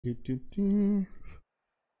Do, do, do.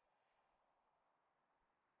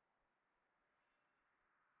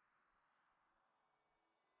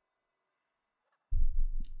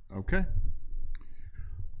 Okay.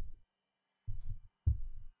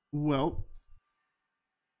 Well,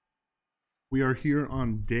 we are here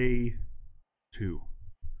on day 2,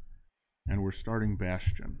 and we're starting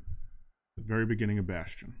Bastion. The very beginning of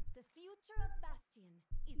Bastion. The future of Bastion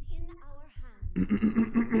is in our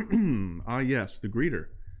hands. Ah, yes, the greeter.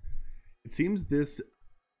 It seems this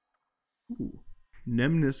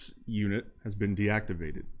Nemnis unit has been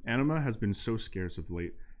deactivated. Anima has been so scarce of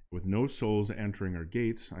late. With no souls entering our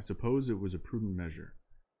gates, I suppose it was a prudent measure.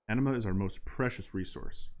 Anima is our most precious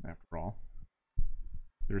resource, after all.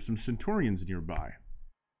 There are some Centaurians nearby.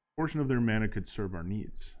 A portion of their mana could serve our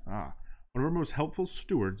needs. Ah, one of our most helpful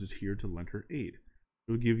stewards is here to lend her aid.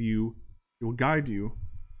 It will guide you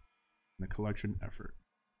in the collection effort.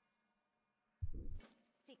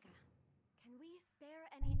 Sika, can we spare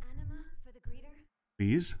any anima for the greeter?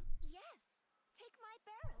 Please? Yes, take my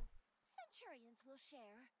barrel. Centurions will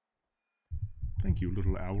share. Thank you,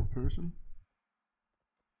 little owl person.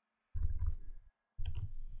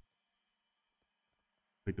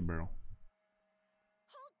 Take the barrel.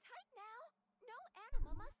 Hold tight now. No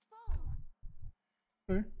anima must fall.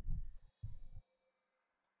 Okay.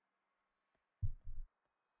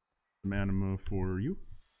 Some anima for you.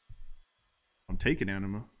 I'm taking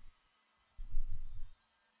anima.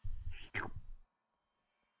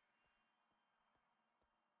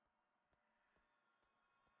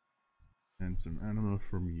 And some anima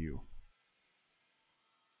from you.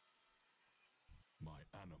 My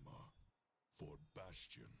anima for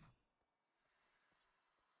Bastion.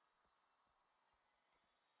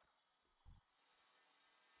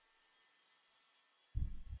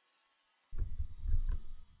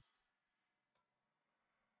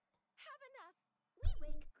 Have enough. We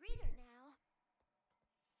wake greeter now.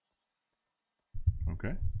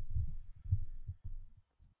 Okay.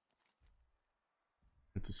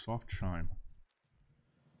 It's a soft chime.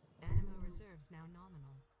 Anima reserves now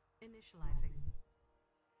nominal. Initializing.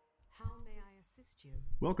 How may I assist you?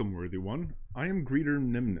 Welcome, worthy one. I am Greeter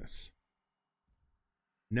Nemis.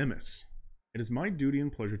 It is my duty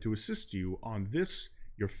and pleasure to assist you on this,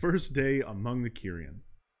 your first day among the Kyrian.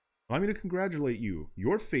 Allow me to congratulate you.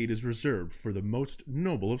 Your fate is reserved for the most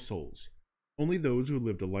noble of souls. Only those who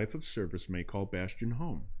lived a life of service may call Bastion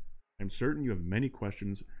home. I am certain you have many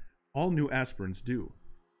questions. All new aspirants do.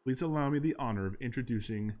 Please allow me the honor of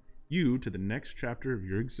introducing you to the next chapter of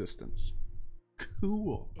your existence.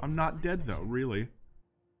 Cool. I'm not dead though, really.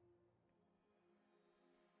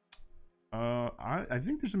 I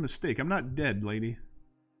think there's a mistake. I'm not dead, lady.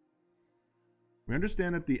 We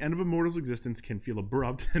understand that the end of a mortal's existence can feel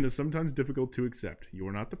abrupt and is sometimes difficult to accept. You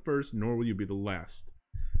are not the first, nor will you be the last.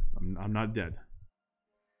 I'm not dead.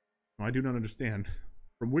 I do not understand.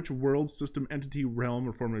 From which world, system, entity, realm,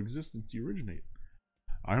 or form of existence do you originate?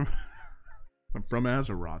 I'm from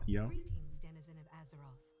Azeroth, yo. Greetings, denizen of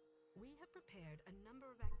Azeroth. We have prepared a number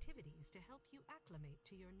of activities to help you acclimate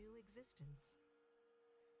to your new existence.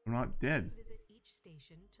 I'm not dead. Please visit each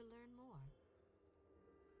station to learn more.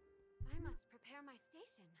 I must prepare my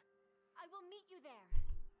station. I will meet you there.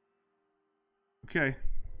 Okay.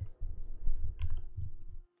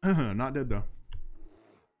 Not dead though.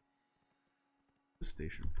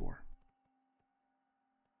 Station 4.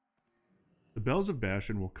 The bells of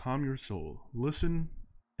Bastion will calm your soul. Listen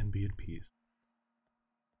and be at peace.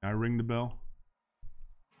 Can I ring the bell?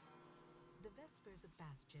 The Vespers of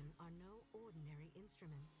Bastion are no ordinary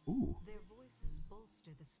instruments. Ooh. Their voices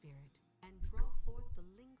bolster the spirit and draw forth the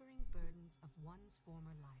lingering burdens of one's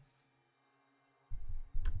former life.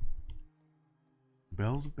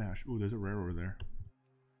 Bells of Bastion. Ooh, there's a rare over there.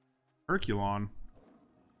 Herculon.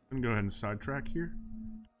 I'm gonna go ahead and sidetrack here.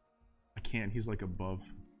 I can't. He's like above.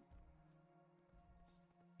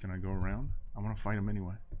 Can I go around? I want to fight him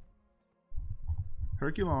anyway.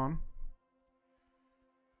 Herculon.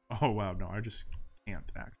 Oh, wow. No, I just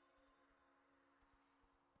can't act.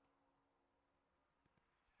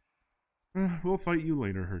 We'll fight you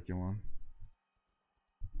later, Herculon.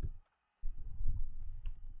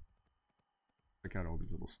 Check out all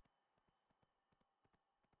these little stuff.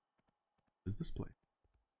 What is this place?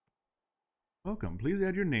 Welcome. Please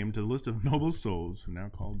add your name to the list of noble souls who now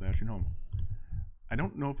call Bastion home. I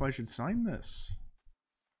don't know if I should sign this.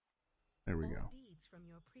 There we go. All deeds from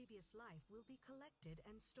your previous life will be collected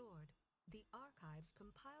and stored. The archives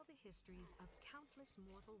compile the histories of countless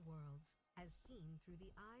mortal worlds, as seen through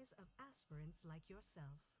the eyes of aspirants like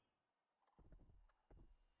yourself.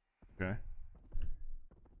 Okay.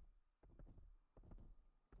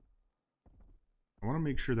 I want to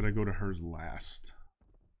make sure that I go to hers last.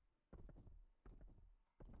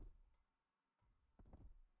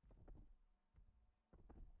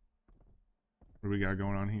 What do we got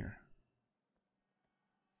going on here?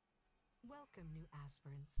 Welcome, new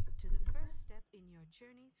aspirants, to the first step in your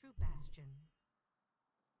journey through Bastion.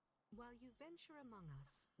 While you venture among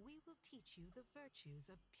us, we will teach you the virtues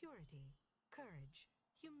of purity, courage,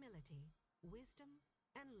 humility, wisdom,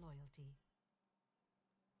 and loyalty.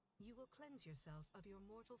 You will cleanse yourself of your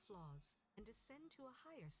mortal flaws and ascend to a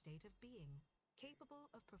higher state of being, capable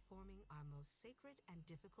of performing our most sacred and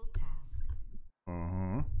difficult task.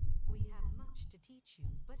 We have much to teach you,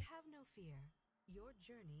 but have no fear. Your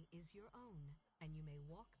journey is your own, and you may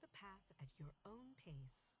walk the path at your own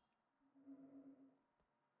pace.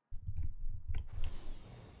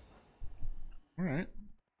 All right.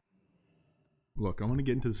 Look, I want to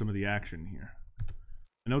get into some of the action here.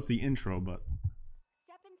 I know it's the intro, but...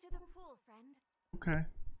 Step into the pool, friend. Okay.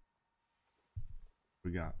 What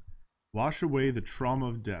we got? Wash away the trauma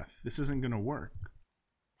of death. This isn't going to work.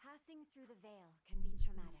 Passing through the veil can be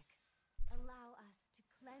traumatic. Allow us to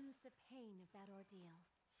cleanse the pain of that ordeal.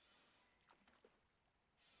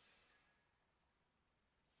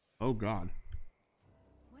 Oh, God.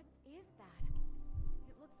 What is that?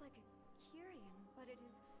 It looks like a Kyrian, but it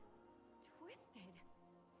is twisted.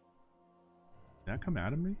 Did that come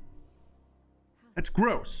out of me? How That's strange.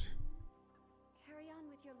 gross. Carry on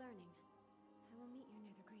with your learning. I will meet you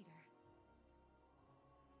near the greeter.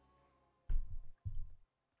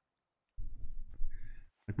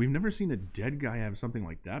 Like, we've never seen a dead guy have something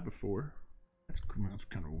like that before. That's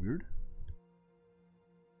kind of weird.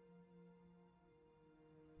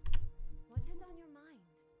 What is on your mind?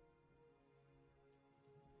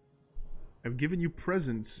 I've given your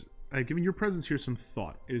presence here some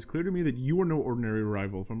thought. It is clear to me that you are no ordinary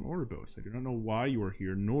arrival from Oribos. I do not know why you are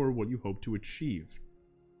here, nor what you hope to achieve.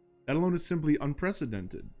 That alone is simply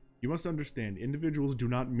unprecedented. You must understand, individuals do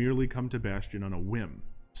not merely come to Bastion on a whim.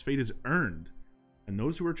 Its fate is earned, and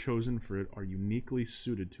those who are chosen for it are uniquely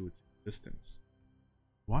suited to its existence.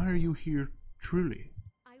 Why are you here, truly?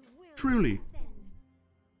 I will Truly. ascend.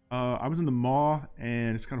 I was in the maw,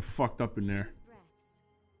 and it's kind of fucked up in there. Deep breaths.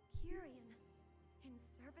 Kyrian, in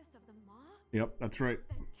service of the Maw? Yep, that's right.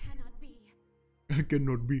 That cannot be.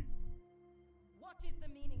 Cannot be. What is the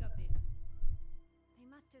meaning of this? They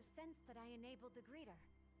must have sensed that I enabled the greeter.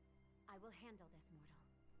 I will handle this, mortal.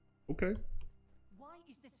 Okay. Why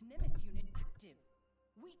is this Nemesis unit active?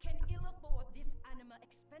 We can ill afford this anima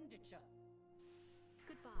expenditure.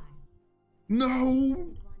 Goodbye. No!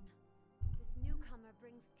 Ascended one. This newcomer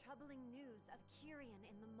brings troubling news of Kyrian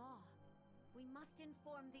in the Maw. We must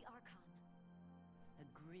inform the Archon. A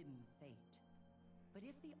grim fate. But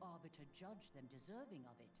if the Arbiter judge them deserving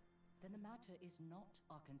of it, then the matter is not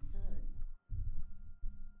our concern.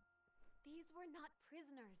 These were not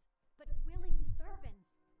prisoners, but willing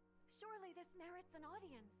servants. Surely this merits an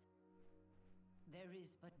audience. There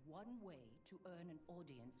is but one way to earn an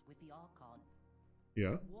audience with the Archon.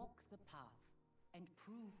 Yeah. Walk the path and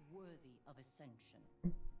prove worthy of ascension.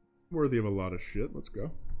 Worthy of a lot of shit. Let's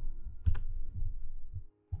go.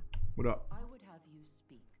 What up? I would have you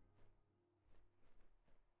speak.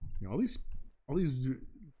 Yeah, these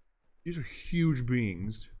are huge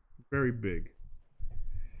beings. Very big.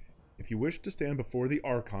 If you wish to stand before the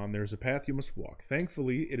Archon, there is a path you must walk.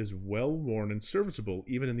 Thankfully, it is well worn and serviceable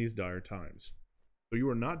even in these dire times. Though you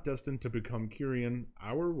are not destined to become Kyrian,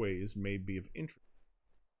 our ways may be of interest.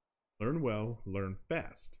 Learn well, learn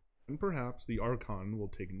fast, and perhaps the Archon will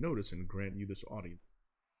take notice and grant you this audience.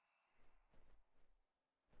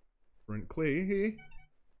 Brent Clay,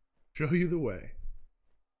 show you the way.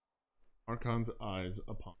 Archon's eyes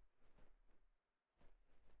upon.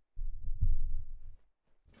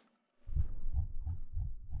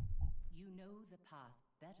 You know the path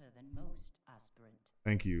better than most, aspirant.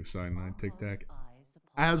 Thank you, Cyanide. Take that. Archon's eyes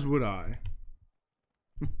upon As would I.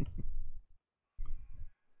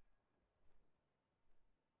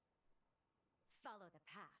 Follow the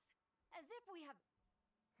path. As if we have...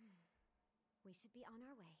 We should be on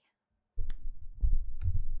our way.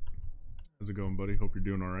 How's it going, buddy? Hope you're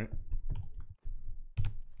doing alright.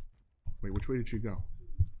 Wait, which way did she go?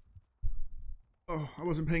 Oh, I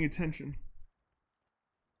wasn't paying attention.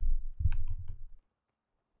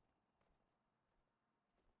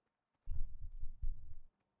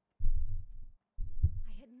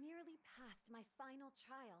 I had nearly passed my final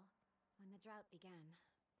trial when the drought began.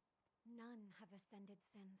 None have ascended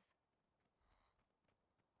since.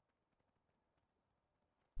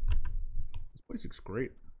 This place looks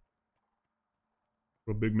great.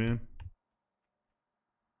 Real big man.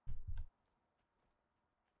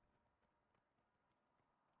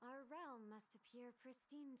 must appear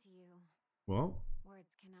pristine to you. Well, Words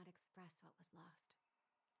cannot express what was lost.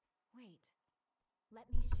 Wait, let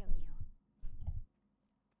me show you.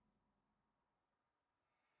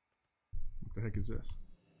 what the heck is this?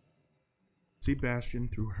 See Bastion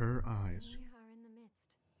through her eyes. We are in the midst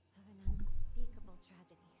of an unspeakable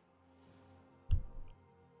tragedy.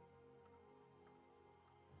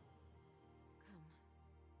 Come,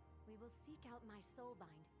 we will seek out my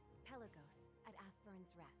soulbind, Pelagos, at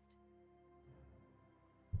Aspirin's Rest.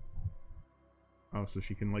 Oh, so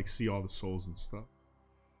she can like see all the souls and stuff.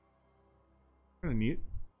 Kinda neat.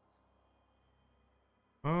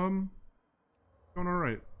 Going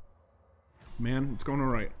alright. Man, it's going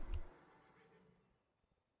alright.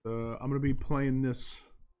 I'm gonna be playing this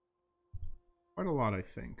quite a lot, I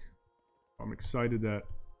think. I'm excited that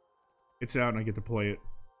it's out and I get to play it.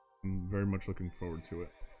 I'm very much looking forward to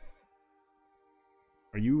it.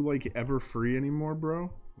 Are you like ever free anymore,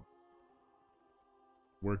 bro?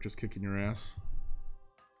 Work just kicking your ass?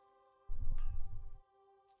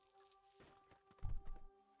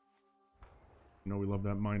 You know we love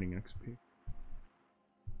that mining XP.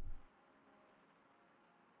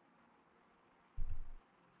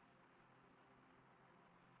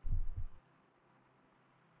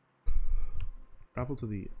 Travel to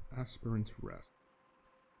the Aspirant's Rest.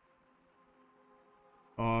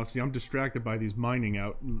 See, I'm distracted by these mining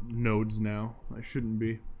out nodes now. I shouldn't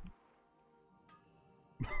be.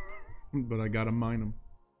 But I gotta mine them.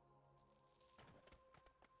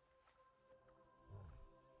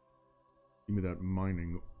 Give me that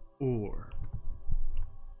mining ore.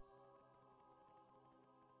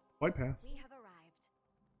 Flight path. We have arrived.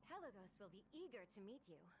 Pelagos will be eager to meet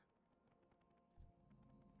you.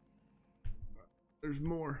 There's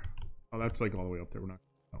more. Oh, that's like all the way up there. We're not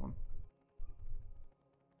that one.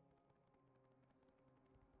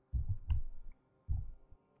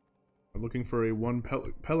 I'm looking for a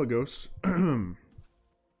Pelagos. Clea!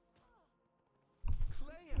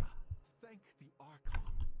 Thank the Archon.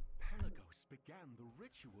 Pelagos began the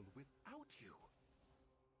ritual without you.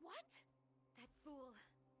 What? That fool.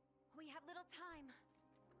 We have little time.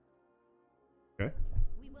 Okay.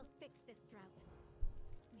 We will fix this drought.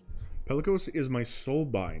 We must. Pelagos is my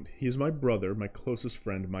soulbind. He is my brother, my closest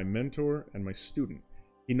friend, my mentor, and my student.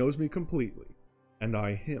 He knows me completely, and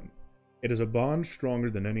I him. It is a bond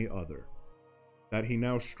stronger than any other. That he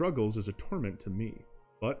now struggles is a torment to me,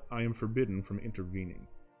 but I am forbidden from intervening.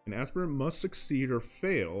 An aspirant must succeed or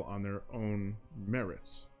fail on their own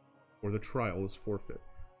merits, or the trial is forfeit.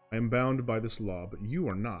 I am bound by this law, but you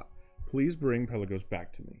are not. Please bring Pelagos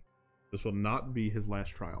back to me. This will not be his last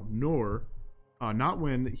trial, nor, not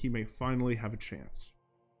when he may finally have a chance.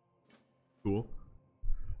 Cool.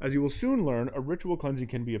 As you will soon learn, a ritual cleansing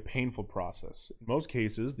can be a painful process. In most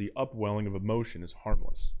cases, the upwelling of emotion is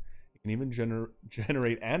harmless. It can even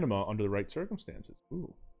generate anima under the right circumstances.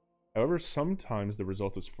 Ooh. However, sometimes the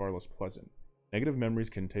result is far less pleasant. Negative memories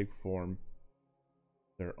can take form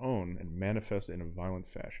their own and manifest in a violent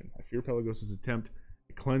fashion. I fear Pelagos' attempt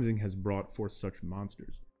at cleansing has brought forth such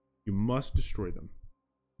monsters. You must destroy them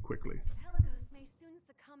quickly. Pelagos may soon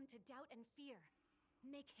succumb to doubt and fear.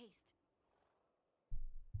 Make haste.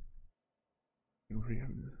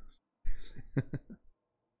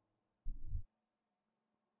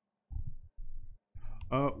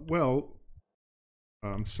 Well,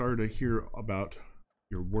 I'm sorry to hear about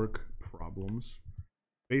your work problems.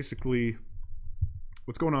 Basically,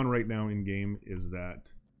 what's going on right now in game is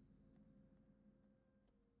that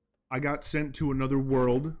I got sent to another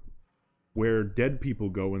world where dead people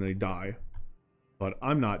go when they die, but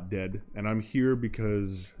I'm not dead, and I'm here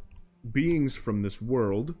because beings from this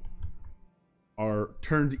world are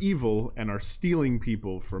turned evil and are stealing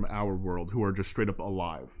people from our world who are just straight up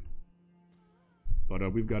alive.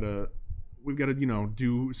 But we've got to, you know,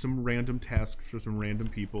 do some random tasks for some random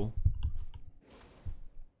people,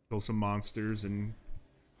 kill some monsters, and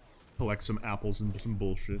collect some apples and some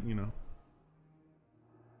bullshit, you know.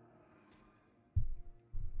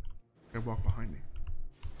 I walk behind me.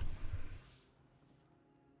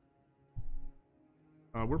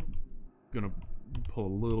 We're gonna pull a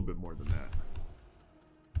little bit more than that.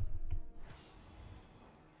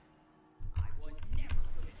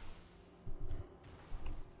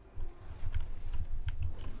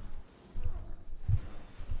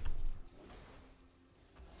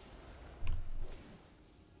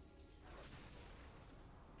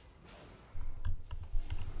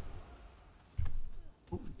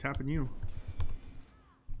 Oh, tapping you.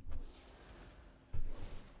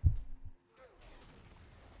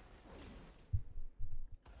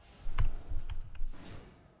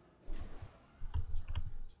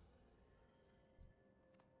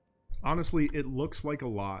 Honestly, it looks like a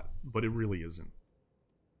lot, but it really isn't.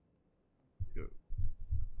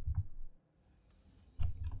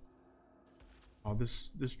 Oh, this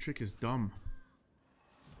chick is dumb.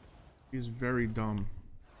 She's very dumb.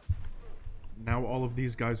 Now all of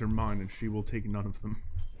these guys are mine, and she will take none of them.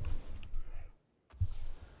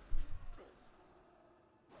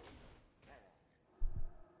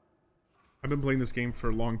 I've been playing this game for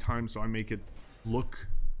a long time, so I make it look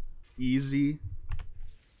easy.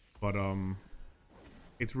 But,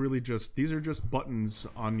 it's really just, these are just buttons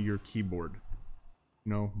on your keyboard.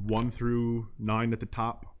 You know, 1 through 9 at the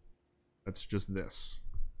top. That's just this.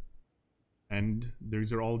 And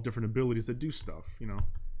these are all different abilities that do stuff, you know.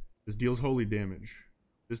 This deals holy damage.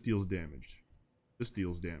 This deals damage. This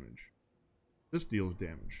deals damage. This deals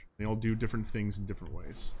damage. They all do different things in different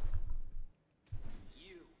ways.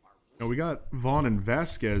 Now we got Vaughn and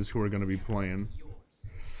Vasquez who are going to be playing.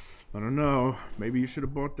 I don't know. Maybe you should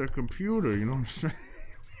have bought that computer, you know what I'm saying?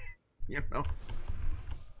 You know?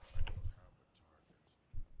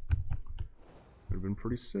 Would have been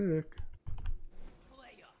pretty sick.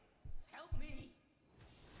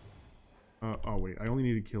 Oh wait, I only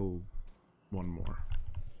need to kill one more.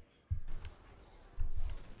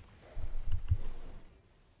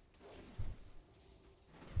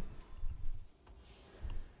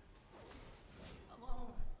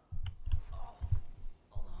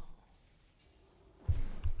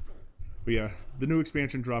 But yeah, the new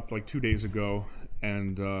expansion dropped like 2 days ago,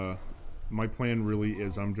 and my plan really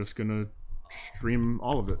is I'm just gonna stream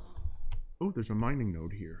all of it. Oh, there's a mining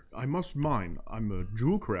node here. I must mine. I'm a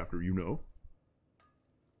jewel crafter, you know.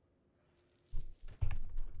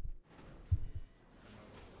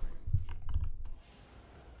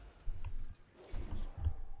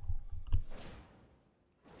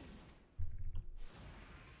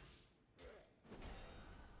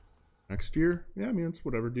 Next year? Yeah, I mean, it's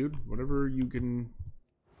whatever, dude. Whatever you can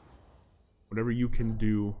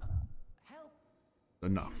do.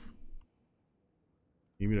 Enough.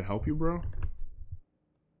 Need me to help you, bro? What's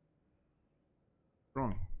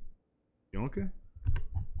wrong? You okay?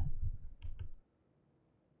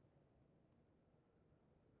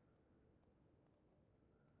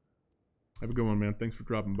 Have a good one, man. Thanks for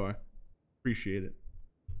dropping by. Appreciate it.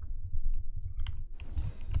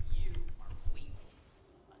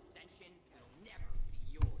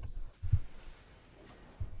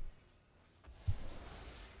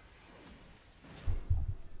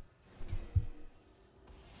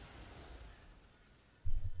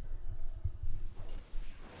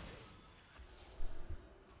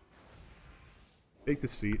 Take the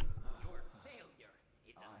seat. Your failure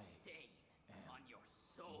is a stain on your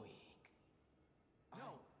soul.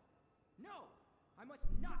 No, I must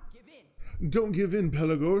not give in. Don't give in,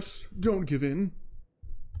 Pelagos. Don't give in.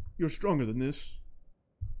 You're stronger than this.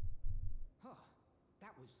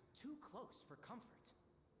 That was too close for comfort.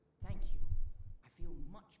 Thank you. I feel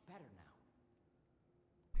much better now.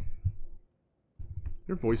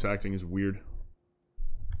 Your voice acting is weird.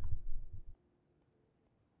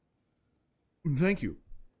 Thank you.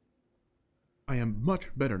 I am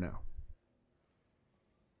much better now.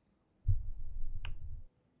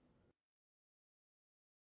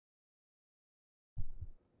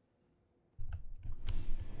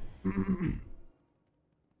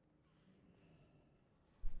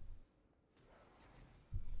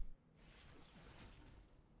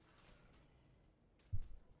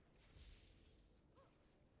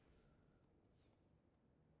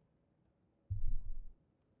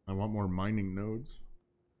 I want more mining nodes.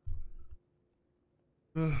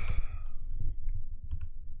 That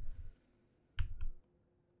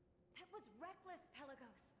was reckless,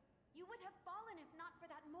 Pelagos. You would have fallen if not for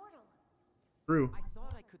that mortal. True. I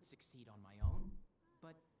thought I could succeed on my own,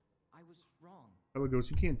 but I was wrong.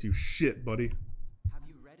 Pelagos, you can't do shit, buddy. Have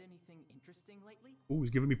you read anything interesting lately? Oh, he's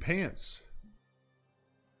giving me pants.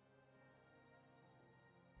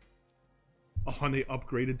 Oh, and they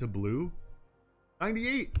upgraded to blue?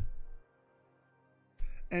 98!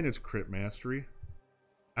 And it's crit mastery.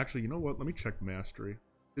 Actually, you know what? Let me check mastery.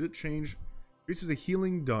 Did it change? Increases a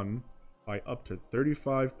healing done by up to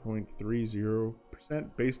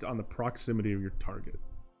 35.30% based on the proximity of your target.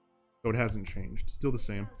 So it hasn't changed. Still the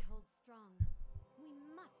same. We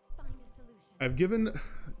must find a solution. I've given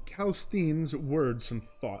Calsthene's words some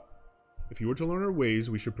thought. If you were to learn her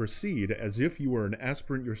ways, we should proceed as if you were an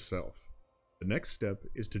aspirant yourself. The next step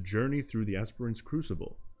is to journey through the aspirant's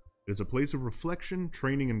crucible. It is a place of reflection,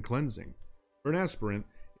 training, and cleansing. For an aspirant,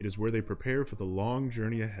 it is where they prepare for the long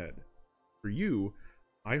journey ahead. For you,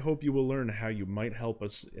 I hope you will learn how you might help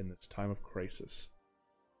us in this time of crisis.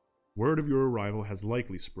 Word of your arrival has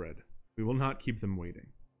likely spread. We will not keep them waiting.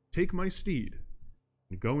 take my steed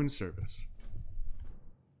and go in service.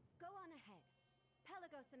 Go on ahead.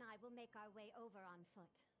 Pelagos and I will make our way over on foot.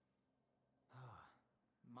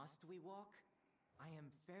 Must we walk? I am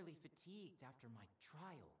fairly fatigued after my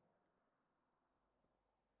trial.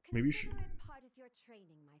 Maybe you Consider it part of your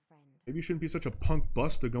training, my friend. Maybe you shouldn't be such a punk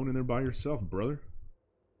buster going in there by yourself, brother.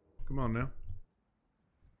 Come on now.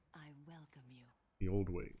 I welcome you. The old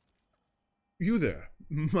way. You there.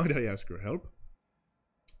 Might I ask your help?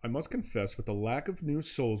 I must confess, with the lack of new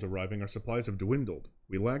souls arriving, our supplies have dwindled.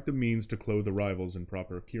 We lack the means to clothe the rivals in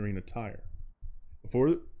proper Kyrian attire. Before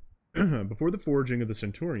the foraging of the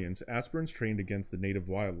Centaurians, aspirants trained against the native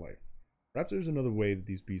wildlife. Perhaps there's another way that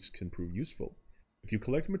these beasts can prove useful. If you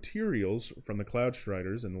collect materials from the Cloud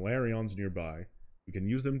Striders and the Larions nearby, we can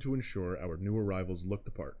use them to ensure our new arrivals look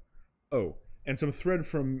the part. Oh, and some thread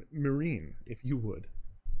from Marine, if you would.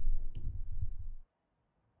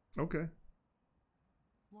 Okay.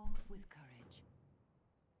 Walk with courage.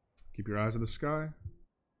 Keep your eyes on the sky.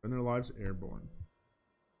 Spend their lives airborne.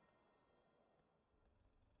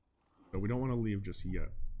 But we don't want to leave just yet.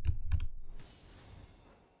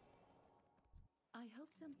 I hope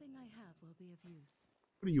something I have will be of use.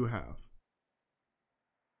 What do you have?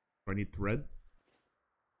 Do I need thread?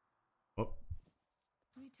 Oh.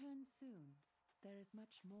 Return soon. There is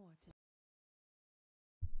much more to...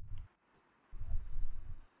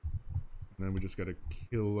 And then we just gotta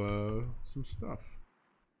kill some stuff.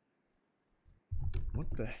 What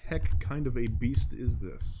the heck kind of a beast is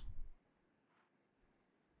this?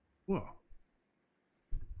 Whoa.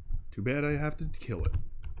 Too bad I have to kill it.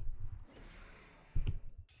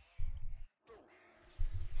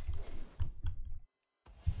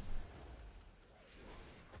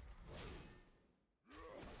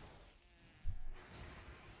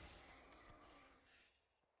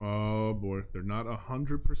 Oh boy, they're not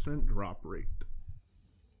 100% drop rate.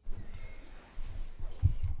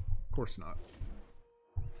 Of course not.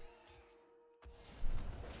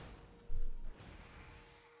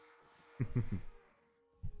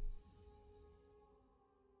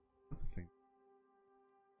 What's the thing?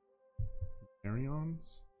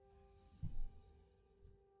 Arions?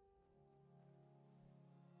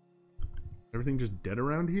 Everything just dead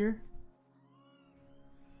around here?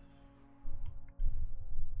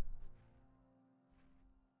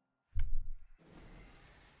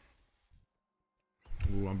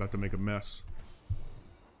 Ooh, I'm about to make a mess.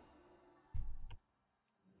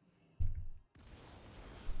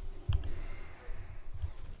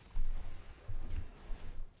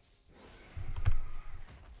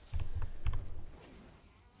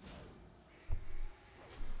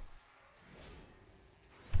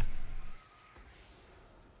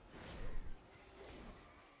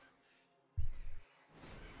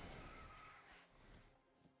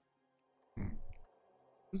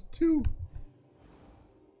 There's two.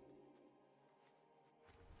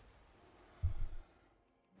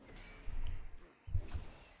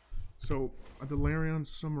 So, are the Larions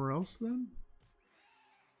somewhere else then?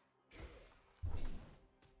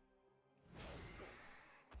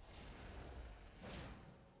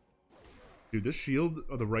 Dude, this shield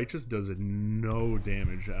of the righteous does no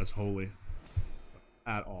damage as holy.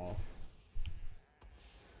 At all.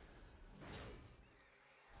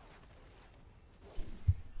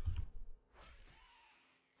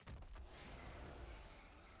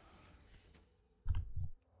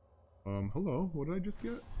 Hello, what did I just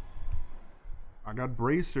get? I got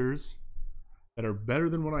bracers that are better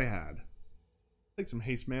than what I had. Take some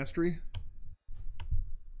haste mastery.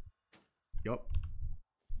 Yup.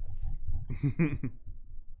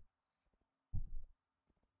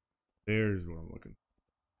 There's what I'm looking.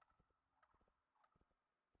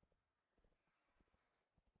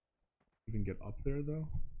 You can get up there though.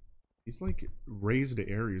 These like raised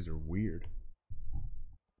areas are weird.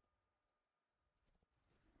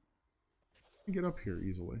 You can get up here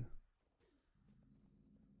easily.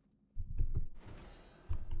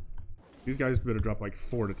 These guys better drop like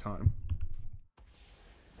 4 at a time.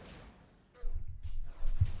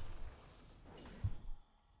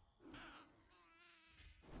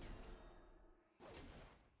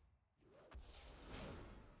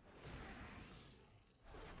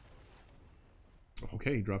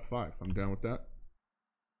 Okay, he dropped 5. I'm down with that.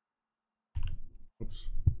 Oops.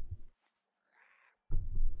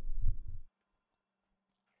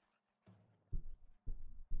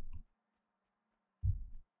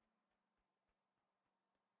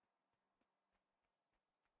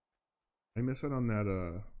 I miss out on that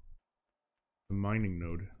the mining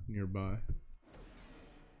node nearby.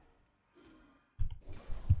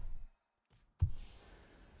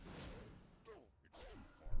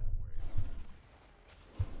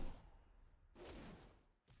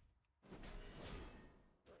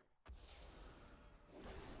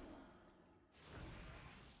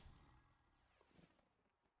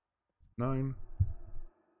 9.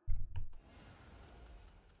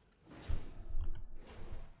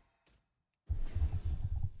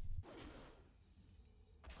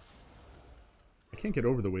 I can't get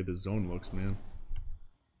over the way the zone looks, man.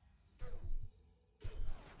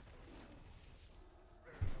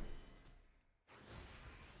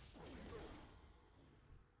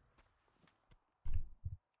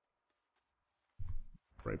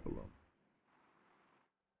 Right below.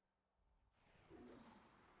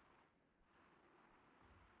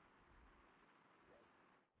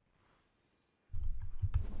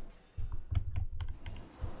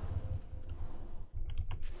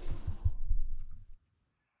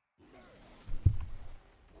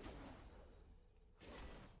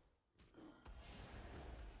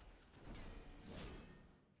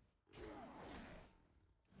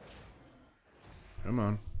 Come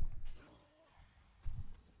on.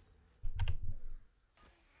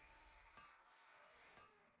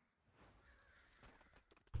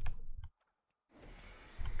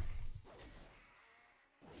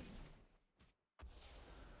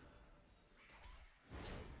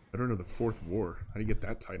 Veteran of the Fourth War. How do you get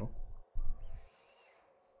that title?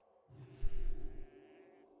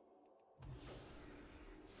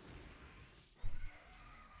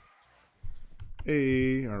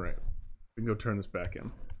 Hey, alright. We can go turn this back in.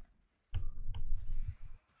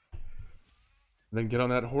 Then get on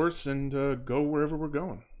that horse and go wherever we're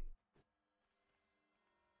going.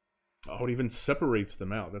 Oh, it even separates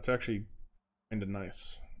them out. That's actually kind of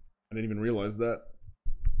nice. I didn't even realize that.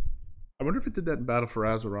 I wonder if it did that in Battle for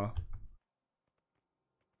Azeroth.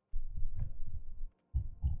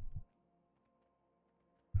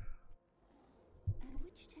 At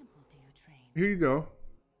which temple do you train? Here you go.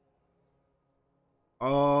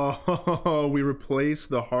 Oh, we replaced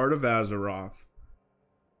the Heart of Azeroth.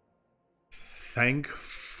 Thank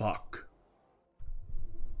fuck.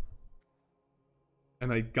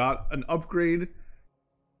 And I got an upgrade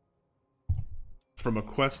from a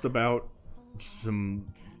quest about some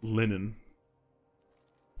linen.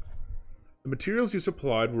 The materials you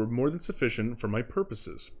supplied were more than sufficient for my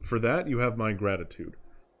purposes. For that, you have my gratitude.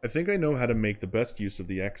 I think I know how to make the best use of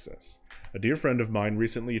the excess. A dear friend of mine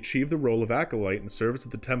recently achieved the role of acolyte in service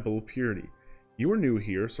at the Temple of Purity. You are new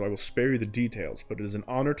here, so I will spare you the details, but it is an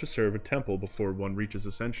honor to serve a temple before one reaches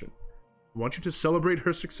ascension. I want you to celebrate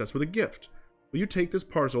her success with a gift. Will you take this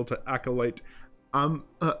parcel to acolyte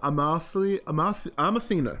Amathina?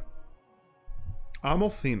 Amathina. Go in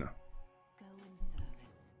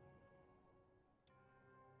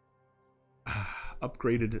service.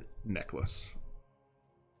 Upgraded necklace.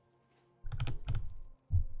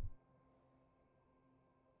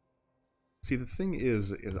 See, the thing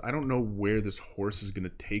is I don't know where this horse is going to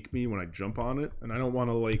take me when I jump on it, and I don't want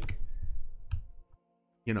to, like,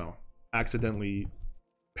 you know, accidentally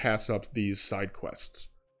pass up these side quests.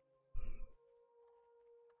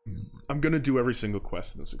 I'm going to do every single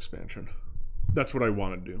quest in this expansion. That's what I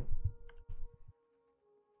want to do.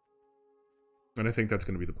 And I think that's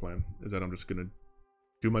going to be the plan, is that I'm just going to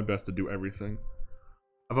do my best to do everything.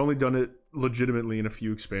 I've only done it legitimately in a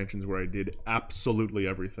few expansions where I did absolutely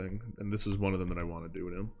everything, and this is one of them that I want to do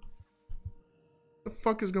now. What the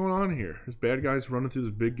fuck is going on here? There's bad guys running through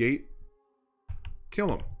this big gate. Kill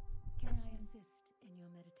them. Can I assist in your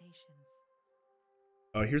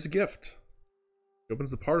meditations? Here's a gift. She opens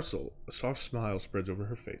the parcel. A soft smile spreads over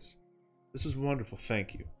her face. This is wonderful,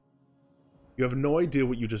 thank you. You have no idea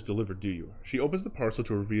what you just delivered, do you? She opens the parcel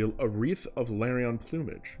to reveal a wreath of Larion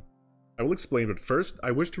plumage. I will explain, but first,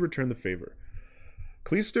 I wish to return the favor.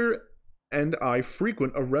 Cleister and I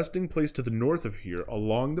frequent a resting place to the north of here,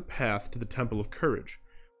 along the path to the Temple of Courage.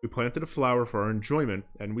 We planted a flower for our enjoyment,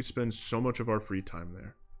 and we spend so much of our free time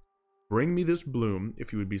there. Bring me this bloom,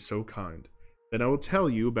 if you would be so kind. Then I will tell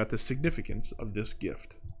you about the significance of this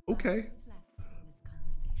gift. Okay.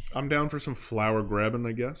 I'm down for some flower grabbing,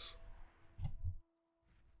 I guess.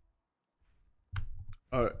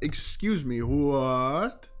 Excuse me,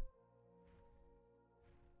 what?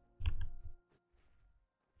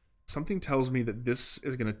 Something tells me that this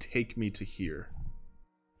is going to take me to here.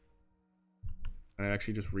 Can I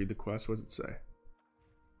actually just read the quest? What does it say?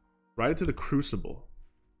 Ride it to the Crucible.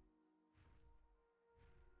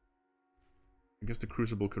 I guess the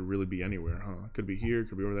Crucible could really be anywhere, huh? Could be here,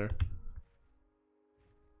 could be over there.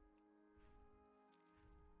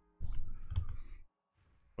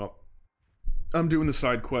 Well, I'm doing the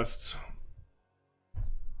side quests.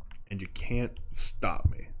 And you can't stop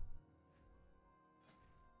me.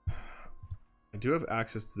 I do have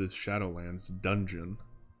access to the Shadowlands dungeon.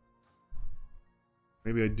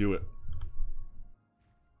 Maybe I do it.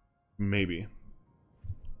 Maybe.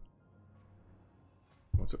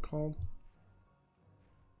 What's it called?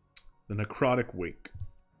 The Necrotic Wake.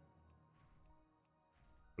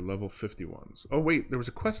 For level 51s. Oh wait, there was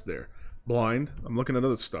a quest there. Blind. I'm looking at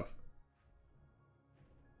other stuff.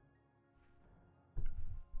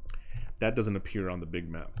 That doesn't appear on the big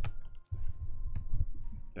map.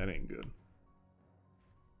 That ain't good.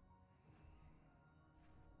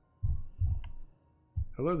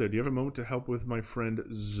 Hello there, do you have a moment to help with my friend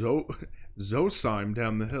Zosime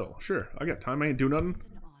down the hill? Sure, I got time, I ain't do nothing.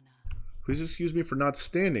 Please excuse me for not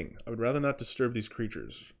standing. I would rather not disturb these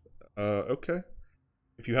creatures. Okay.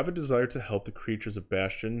 If you have a desire to help the creatures of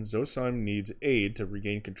Bastion, Zosime needs aid to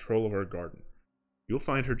regain control of our garden. You'll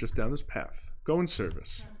find her just down this path. Go in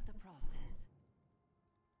service.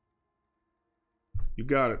 You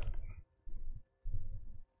got it.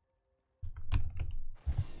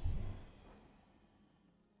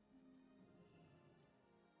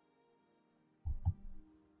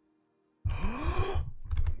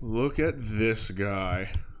 Look at this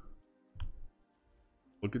guy.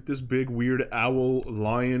 Look at this big weird owl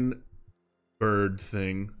lion bird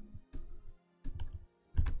thing.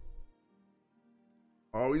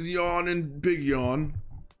 Oh, he's yawning. Big yawn.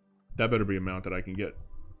 That better be a mount that I can get.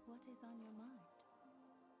 What is on your mind?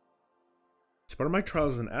 As part of my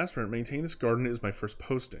trials as an aspirant, maintaining this garden is my first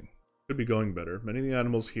posting. Could be going better. Many of the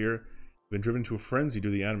animals here have been driven to a frenzy due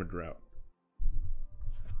to the animal drought.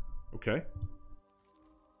 Okay.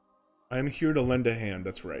 I am here to lend a hand,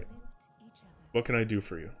 that's right. What can I do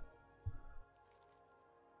for you?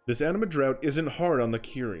 This anima drought isn't hard on the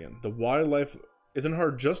Kyrian. The wildlife isn't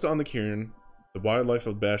hard just on the Kyrian. The wildlife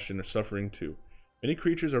of Bastion are suffering too. Many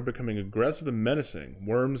creatures are becoming aggressive and menacing.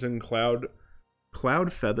 Worms and cloud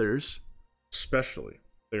feathers, especially.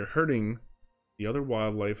 They are hurting the other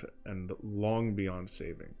wildlife and long beyond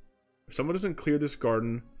saving. If someone doesn't clear this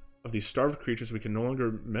garden of these starved creatures, we can no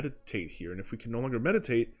longer meditate here. And if we can no longer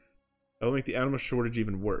meditate, that will make the animal shortage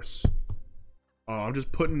even worse. Oh, I'm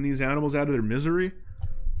just putting these animals out of their misery?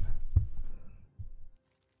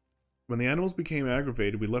 When the animals became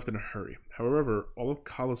aggravated, we left in a hurry. However, all of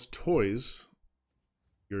Kala's toys,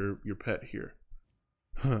 your pet here,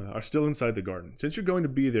 are still inside the garden. Since you're going to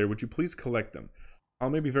be there, would you please collect them?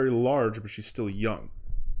 Kala may be very large, but she's still young.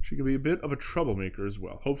 She can be a bit of a troublemaker as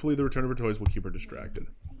well. Hopefully the return of her toys will keep her distracted.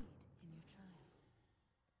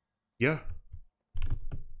 Yeah.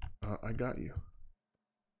 I got you.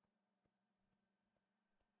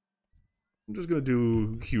 I'm just gonna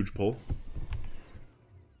do huge pull.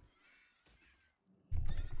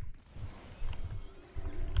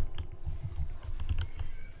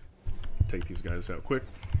 Take these guys out quick.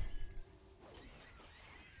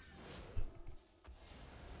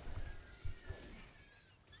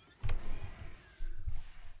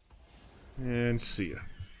 And see ya.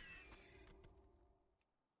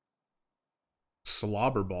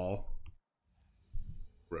 Slobber ball.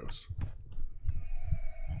 Gross.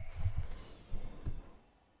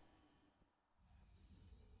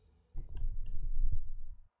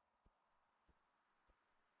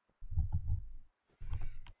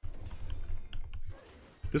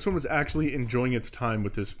 This one was actually enjoying its time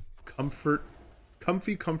with this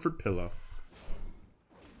comfy comfort pillow.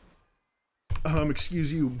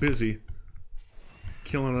 Excuse you, busy.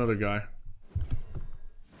 Killing another guy.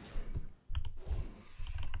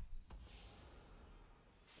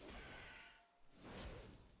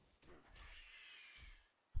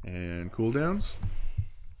 And cooldowns.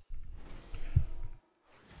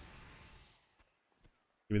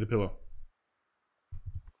 Give me the pillow.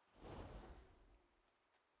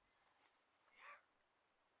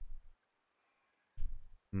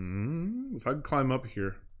 If I could climb up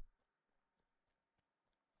here.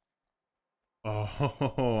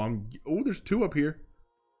 Oh, there's two up here.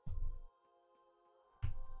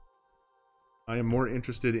 I am more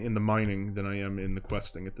interested in the mining than I am in the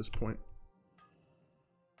questing at this point.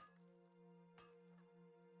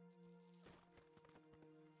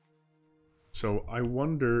 So I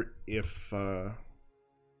wonder if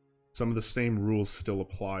some of the same rules still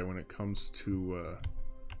apply when it comes to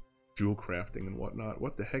jewel crafting and whatnot.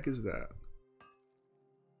 What the heck is that?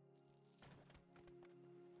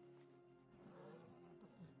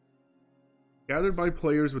 Gathered by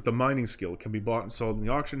players with the mining skill, can be bought and sold in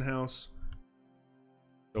the auction house.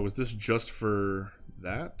 So is this just for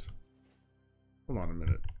that? Hold on a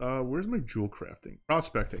minute. Where's my jewel crafting?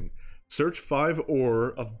 Prospecting. Search 5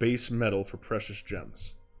 ore of base metal for precious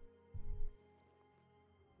gems.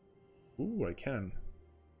 Ooh, I can.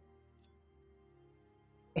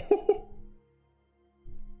 Oh!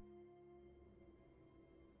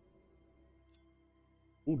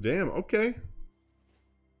 Ooh, damn, okay. How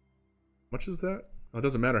much is that? Well, it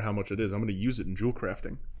doesn't matter how much it is. I'm going to use it in jewel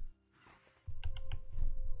crafting.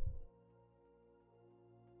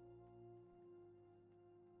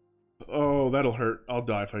 Oh, that'll hurt. I'll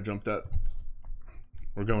die if I jump that.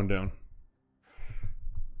 We're going down.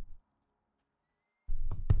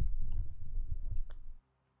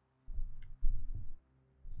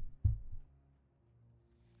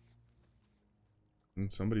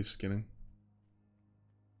 And somebody's skinning.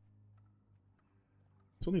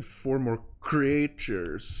 Still need 4 more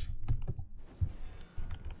creatures.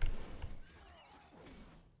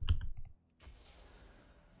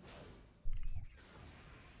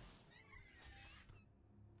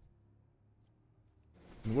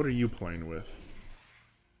 What are you playing with?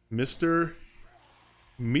 Mr.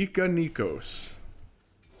 Mika Nikos.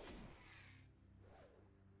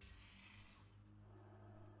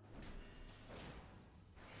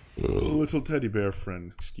 Little teddy bear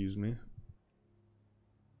friend, excuse me.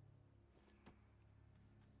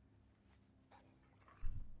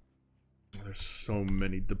 There's so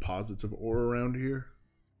many deposits of ore around here.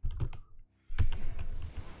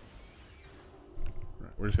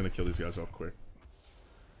 Right, we're just gonna kill these guys off quick.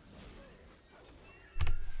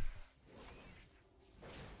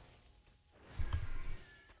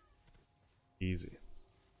 Easy.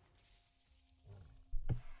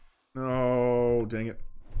 No, dang it.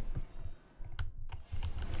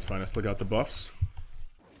 It's fine, I still got the buffs.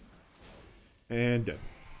 And dead.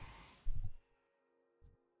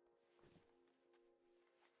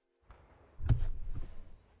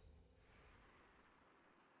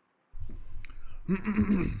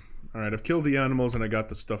 Alright, I've killed the animals and I got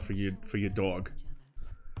the stuff for your dog.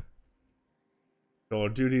 All our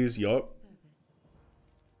duties, yup.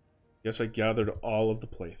 Yes, I gathered all of the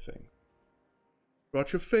plaything.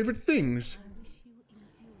 Brought your favorite things.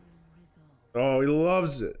 Oh, he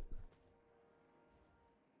loves it.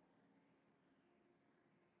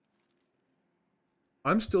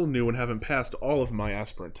 I'm still new and haven't passed all of my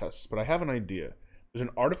aspirant tests, but I have an idea. There's an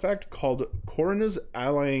artifact called Corona's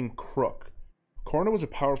Allying Crook. Corona was a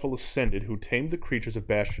powerful ascended who tamed the creatures of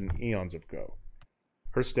Bastion eons ago.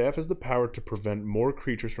 Her staff has the power to prevent more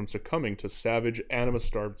creatures from succumbing to savage,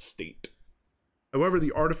 anima-starved state. However,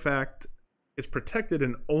 the artifact is protected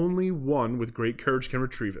and only one with great courage can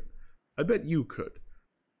retrieve it. I bet you could.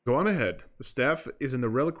 Go on ahead. The staff is in the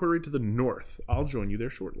reliquary to the north. I'll join you there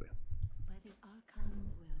shortly.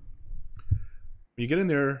 When you get in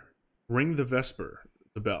there, ring the Vesper,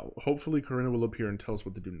 the bell. Hopefully Corinna will appear and tell us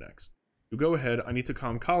what to do next. You go ahead. I need to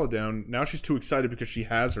calm Kala down. Now she's too excited because she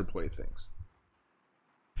has her playthings.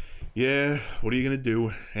 Yeah, what are you gonna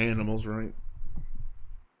do? Animals, right?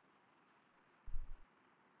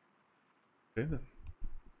 Okay then.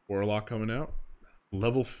 Warlock coming out.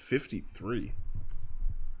 Level 53.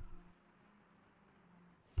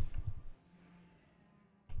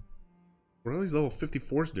 What are all these level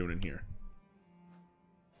 54s doing in here?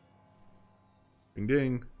 Ding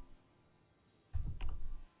ding.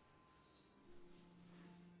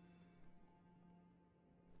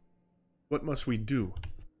 What must we do?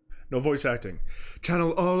 No voice acting.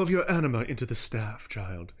 Channel all of your anima into the staff,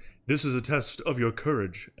 child. This is a test of your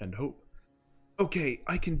courage and hope. Okay,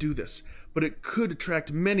 I can do this, but it could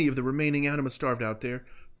attract many of the remaining anima starved out there.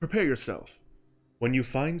 Prepare yourself. When you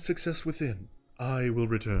find success within, I will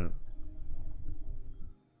return.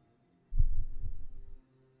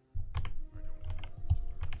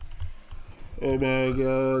 Oh my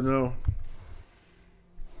god, no.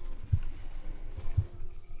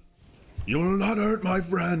 You'll not hurt my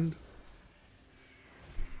friend.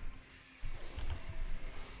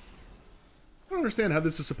 I don't understand how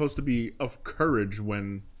this is supposed to be of courage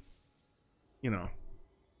when, you know,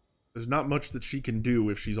 there's not much that she can do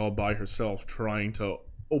if she's all by herself trying to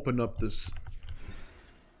open up this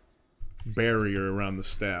barrier around the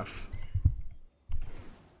staff.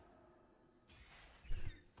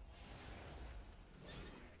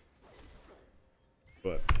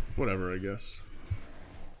 But, whatever, I guess.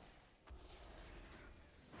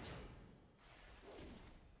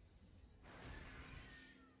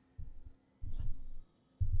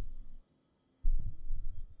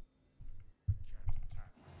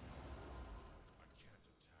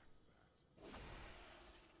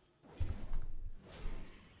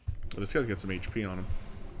 Well, this guy's got some HP on him.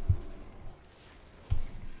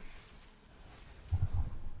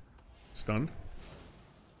 Stunned.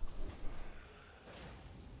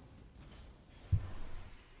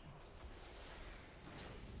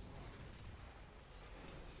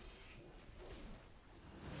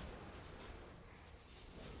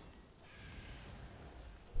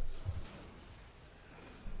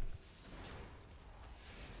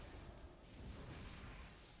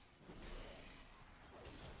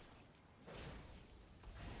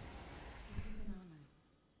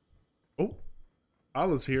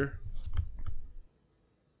 Kala's here.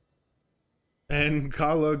 And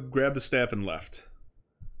Kala grabbed the staff and left.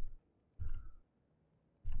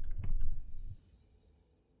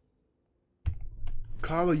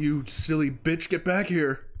 Kala, you silly bitch, get back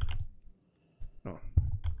here. Oh.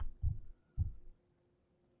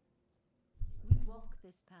 We walk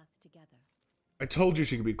this path together. I told you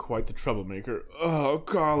she could be quite the troublemaker. Oh,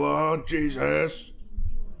 Kala, Jesus.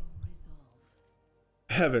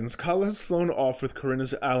 Heavens, Kala has flown off with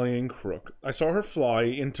Corinna's allying crook. I saw her fly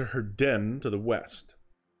into her den to the west.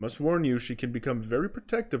 Must warn you, she can become very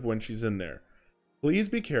protective when she's in there. Please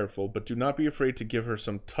be careful, but do not be afraid to give her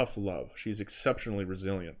some tough love. She's exceptionally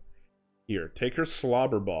resilient. Here, take her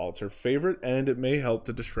slobber ball. It's her favorite, and it may help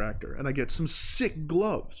to distract her. And I get some sick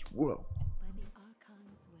gloves. Whoa. By the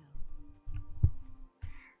Archon's will.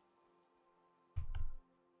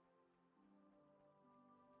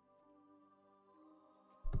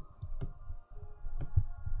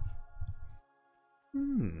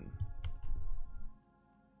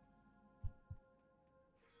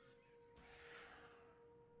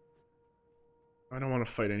 I don't want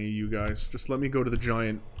to fight any of you guys. Just let me go to the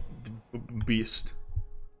giant beast.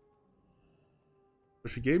 So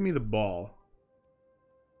she gave me the ball.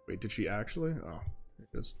 Wait, did she actually? Oh, here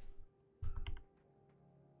it is.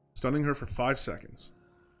 Stunning her for 5 seconds.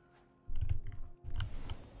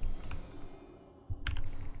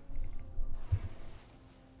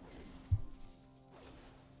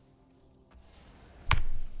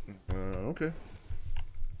 Okay.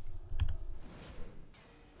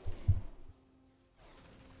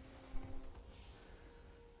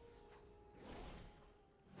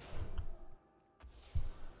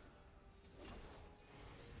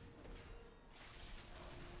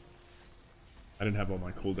 I didn't have all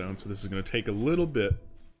my cooldowns, so this is going to take a little bit.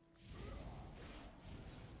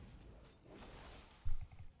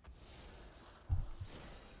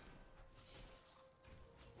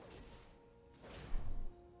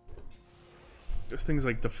 There's things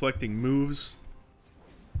like deflecting moves.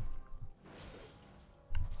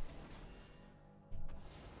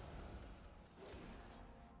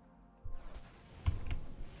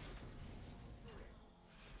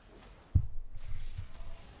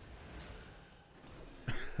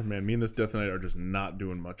 Man, me and this Death Knight are just not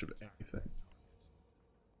doing much of anything.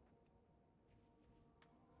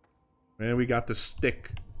 Man, we got the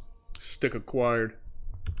stick. Stick acquired.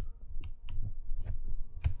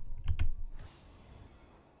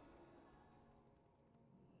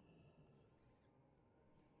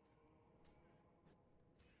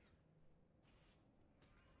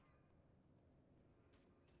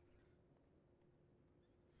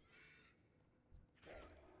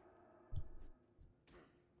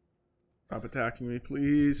 Stop attacking me,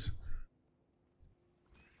 please.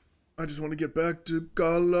 I just want to get back to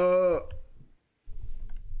Kala.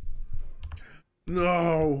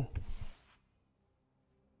 No.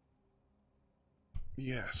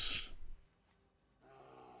 Yes.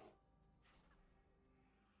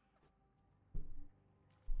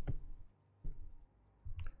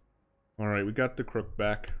 Alright, we got the crook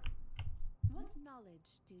back. What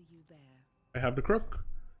knowledge do you bear? I have the crook.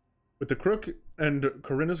 With the crook and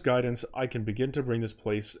Corinna's guidance, I can begin to bring this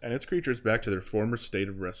place and its creatures back to their former state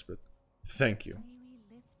of respite. Thank you.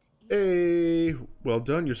 Hey, well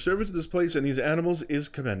done. Your service to this place and these animals is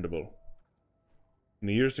commendable. In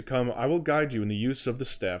the years to come, I will guide you in the use of the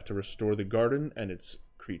staff to restore the garden and its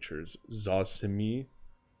creatures. Zosimi.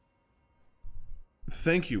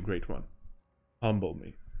 Thank you, Great One. Humble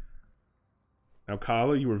me. Now,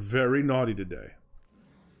 Kala, you were very naughty today.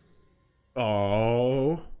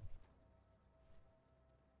 Oh.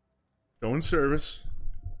 Go in service.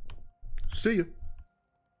 See ya.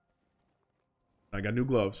 I got new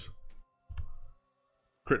gloves.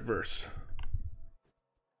 Crit verse.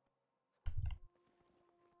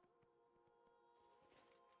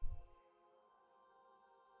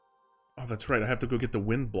 Oh, that's right. I have to go get the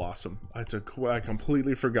Wind Blossom. I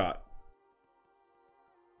completely forgot.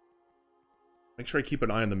 Make sure I keep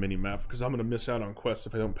an eye on the mini-map, because I'm going to miss out on quests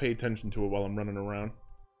if I don't pay attention to it while I'm running around.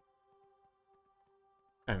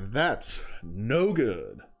 And that's no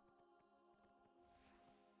good.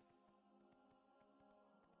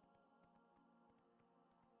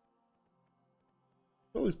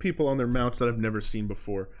 All these people on their mounts that I've never seen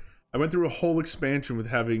before. I went through a whole expansion with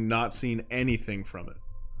having not seen anything from it.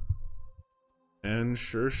 And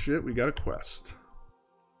sure shit, we got a quest.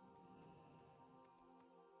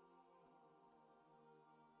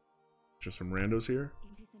 Just some randos here.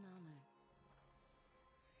 It is an honor.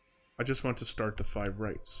 I just want to start the 5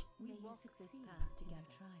 rights. We walk this path together.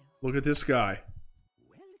 Look at this guy.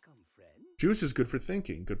 Welcome, friend. Juice is good for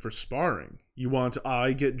thinking, good for sparring. You want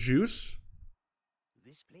I get juice?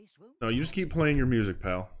 This place won't. No, you just keep playing your music,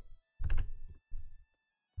 pal.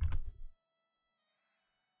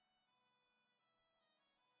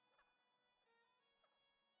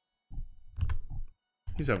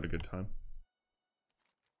 He's having a good time.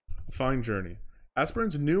 Fine journey.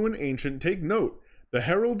 Aspirants new and ancient, take note. The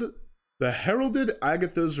heralded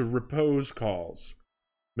Agatha's repose calls.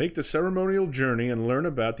 Make the ceremonial journey and learn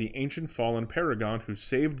about the ancient fallen paragon who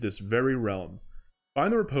saved this very realm.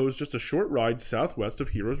 Find the repose just a short ride southwest of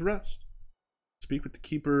Hero's Rest. Speak with the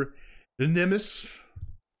keeper, the Nemesis,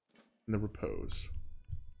 in the repose.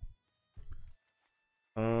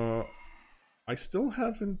 I still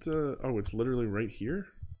haven't, oh, it's literally right here?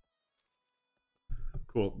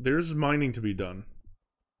 Cool. There's mining to be done.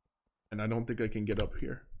 And I don't think I can get up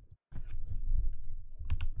here.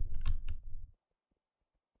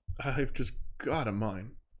 I've just gotta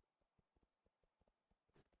mine.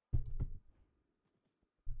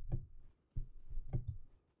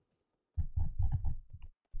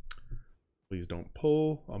 Please don't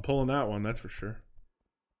pull. I'm pulling that one, that's for sure.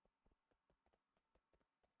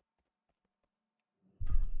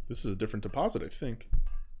 This is a different deposit, I think.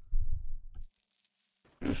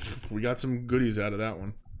 We got some goodies out of that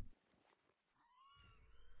one.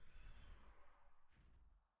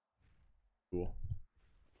 Cool.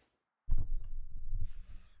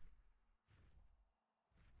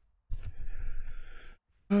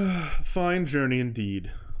 Fine journey indeed.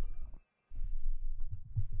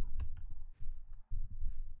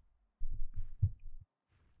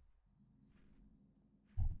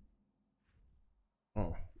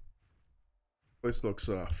 Oh. Place looks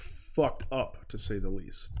fucked up, to say the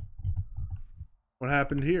least. What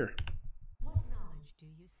happened here? What knowledge do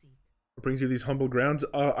you seek? What brings you to these humble grounds?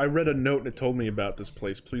 I read a note and it told me about this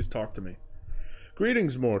place. Please talk to me.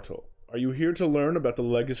 Greetings, mortal. Are you here to learn about the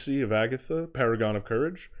legacy of Agatha, Paragon of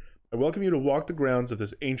Courage? I welcome you to walk the grounds of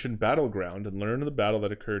this ancient battleground and learn of the battle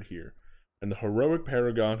that occurred here, and the heroic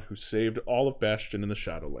Paragon who saved all of Bastion in the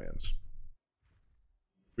Shadowlands.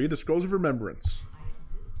 Read the Scrolls of Remembrance. I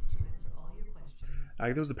exist to answer all your questions.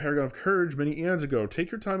 Agatha was the Paragon of Courage many eons ago.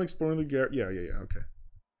 Take your time exploring the Yeah, okay.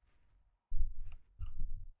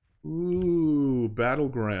 Ooh,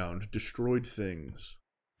 battleground. Destroyed things.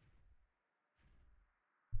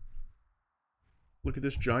 Look at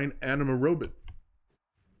this giant anima robot.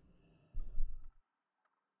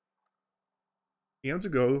 Eons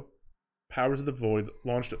ago, Powers of the Void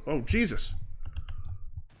launched... Oh, Jesus!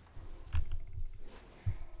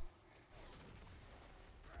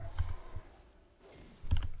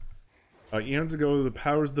 Eons ago, the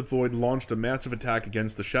Powers of the Void launched a massive attack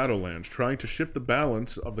against the Shadowlands, trying to shift the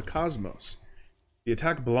balance of the cosmos. The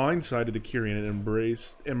attack blindsided the Kyrian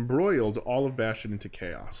and embroiled all of Bastion into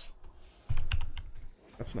chaos.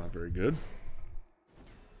 That's not very good.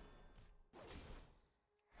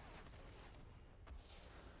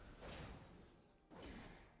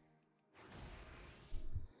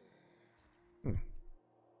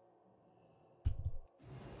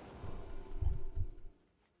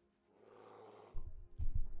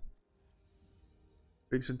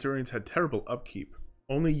 Big Centurions had terrible upkeep,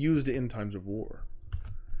 only used in times of war.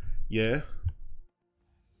 Yeah.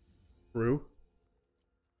 True.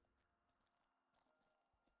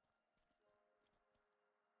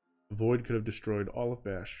 The Void could have destroyed all of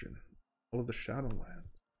Bastion. All of the Shadowlands.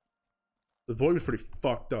 The Void was pretty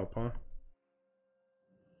fucked up, huh?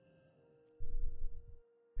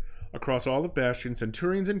 Across all of Bastion,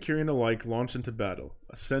 Centurions and Kyrian alike launched into battle.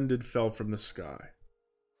 Ascended fell from the sky.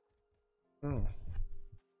 Oh.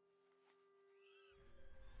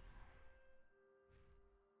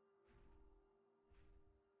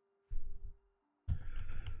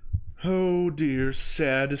 Oh dear,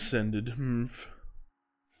 sad ascended. Humph.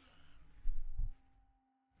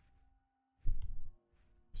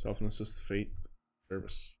 Self-assist fate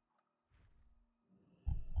service.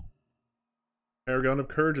 Paragon of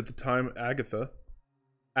Courage at the time,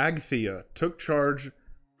 Agthea took charge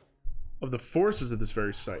of the forces of this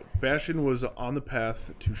very site. Bastion was on the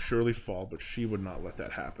path to surely fall, but she would not let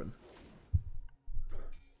that happen.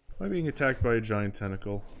 Am I being attacked by a giant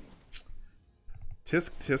tentacle?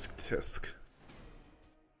 Tisk, tisk, tisk.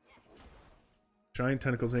 Giant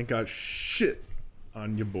tentacles ain't got shit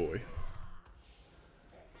on your boy.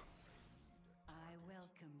 I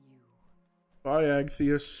welcome you. Bye,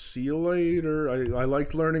 Agthea. See you later. I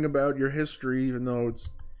liked learning about your history, even though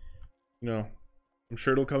it's, you know, I'm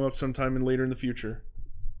sure it'll come up sometime later in the future.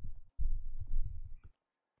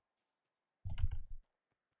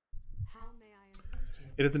 How may I assist you?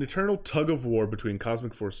 It is an eternal tug of war between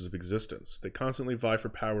cosmic forces of existence. They constantly vie for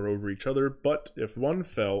power over each other, but if one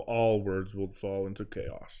fell, all worlds would fall into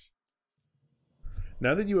chaos.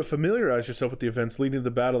 Now that you have familiarized yourself with the events leading to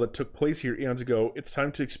the battle that took place here eons ago, it's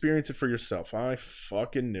time to experience it for yourself. I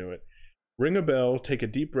fucking knew it. Ring a bell, take a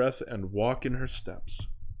deep breath, and walk in her steps.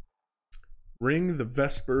 Ring the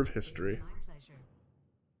Vesper of history. My pleasure.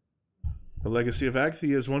 The legacy of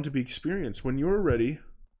Agthia is one to be experienced. When you are ready,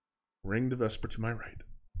 ring the Vesper to my right.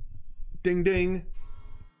 Ding ding!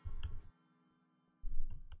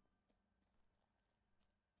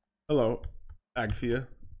 Hello, Agthia.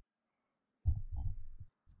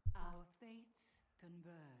 Our fates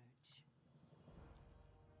converge.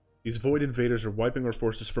 These void invaders are wiping our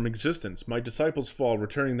forces from existence. My disciples fall,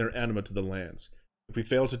 returning their anima to the lands. If we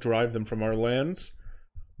fail to drive them from our lands,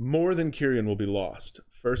 more than Kyrian will be lost.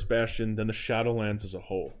 First Bastion, then the Shadowlands as a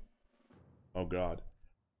whole. Oh god.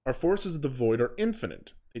 Our forces of the void are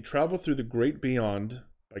infinite. They travel through the great beyond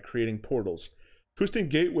by creating portals, twisting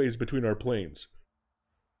gateways between our planes.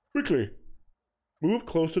 Quickly, move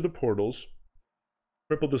close to the portals,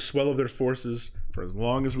 cripple the swell of their forces for as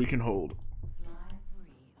long as we can hold. Fly free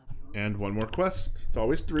of your And one more quest. It's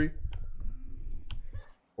always 3.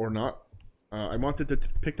 Or not. I wanted to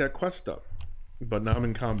pick that quest up, but now I'm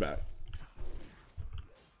in combat.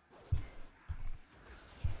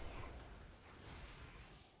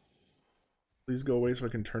 Please go away so I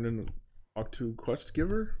can turn in and talk to quest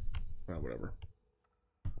giver? Well, whatever.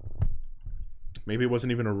 Maybe it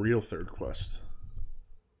wasn't even a real third quest.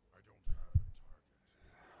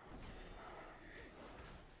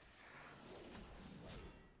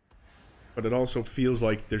 But it also feels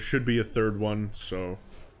like there should be a third one, so...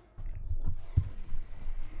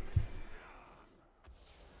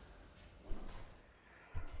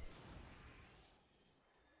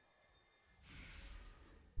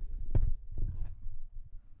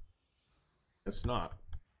 It's not.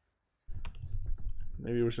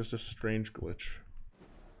 Maybe it was just a strange glitch.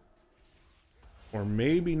 Or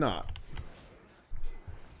maybe not.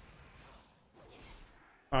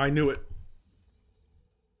 I knew it.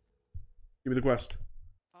 Give me the quest.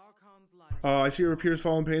 I see our peers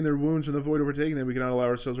fall in pain, their wounds from the void overtaking them. We cannot allow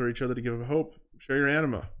ourselves or each other to give up hope. Share your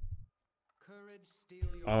anima.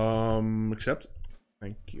 Accept?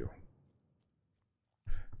 Thank you.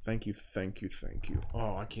 Thank you, thank you, thank you.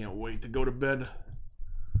 Oh, I can't wait to go to bed.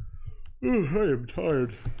 Oh, I am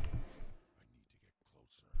tired.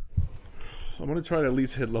 I'm gonna try to at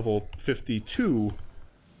least hit level 52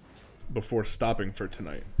 before stopping for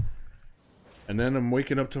tonight. And then I'm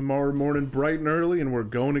waking up tomorrow morning bright and early and we're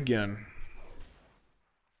going again.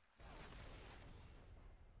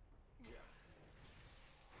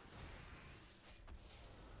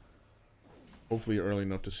 Hopefully early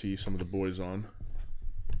enough to see some of the boys on.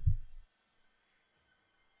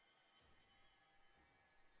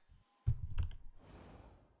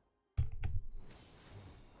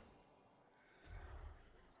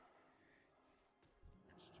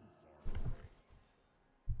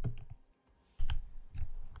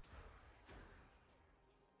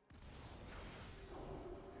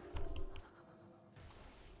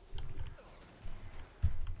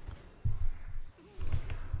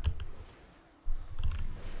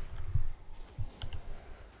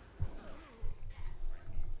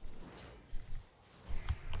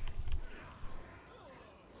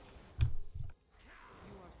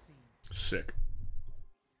 Sick.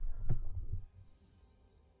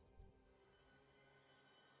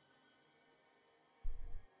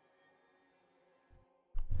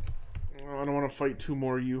 Oh, I don't want to fight 2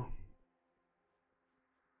 more of you.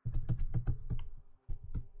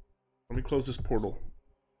 Let me close this portal.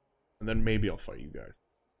 And then maybe I'll fight you guys.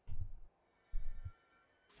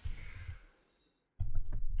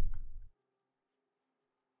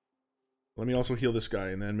 Let me also heal this guy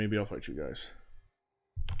and then maybe I'll fight you guys.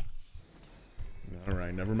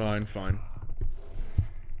 Alright, never mind, fine.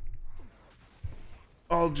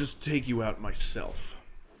 I'll just take you out myself.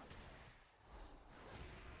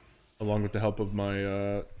 Along with the help of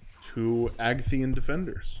my 2 Agthian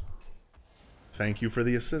defenders. Thank you for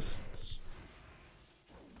the assists.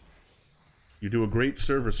 You do a great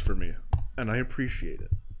service for me, and I appreciate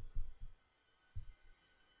it.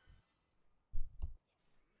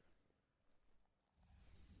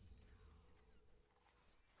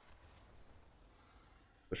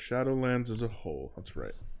 The Shadowlands as a whole, that's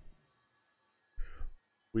right.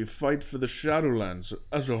 We fight for the Shadowlands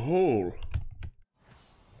as a whole.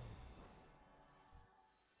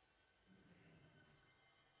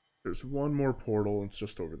 There's one more portal, it's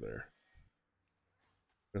just over there.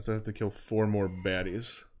 Guess I have to kill 4 more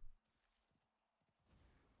baddies.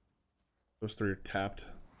 Those three are tapped.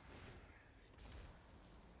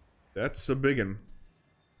 That's a biggin.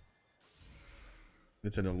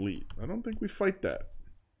 It's an elite. I don't think we fight that.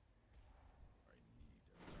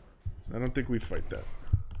 I don't think we fight that.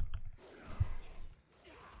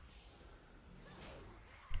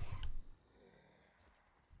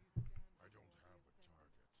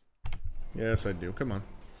 Yes, I do. Come on.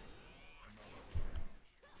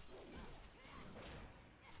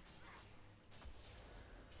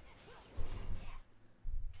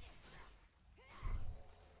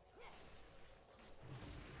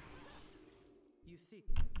 You seek.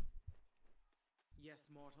 Yes,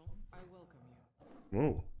 mortal. I welcome you.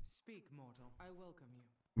 Whoa. Speak, mortal. I welcome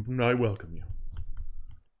you. I welcome you.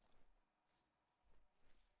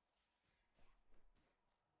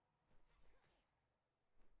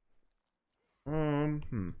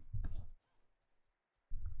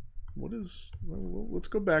 What is... Well, let's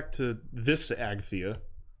go back to this Agthia.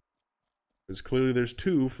 Because clearly there's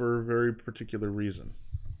two for a very particular reason.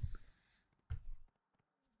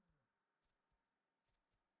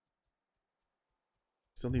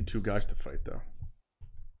 Still need two guys to fight, though.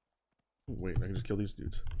 Oh, wait, I can just kill these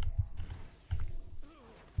dudes.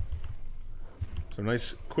 Some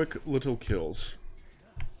nice, quick little kills.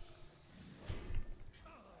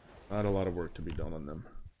 Not a lot of work to be done on them.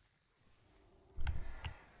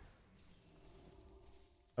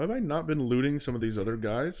 Have I not been looting some of these other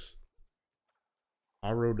guys?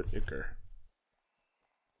 Arrowed Icker.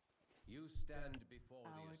 You stand before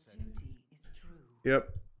Our duty is true. Yep.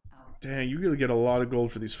 Dang, you really get a lot of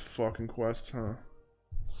gold for these fucking quests, huh?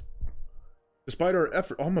 Despite our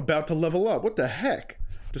effort, oh, I'm about to level up. What the heck?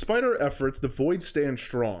 Despite our efforts, the Void stands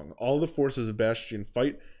strong. All the forces of Bastion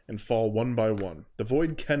fight and fall one by one. The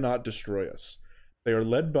Void cannot destroy us. They are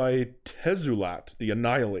led by Tezulat, the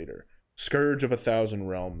Annihilator, Scourge of 1,000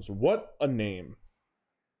 Realms. What a name.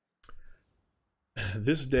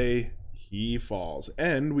 This day, he falls.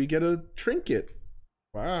 And we get a trinket.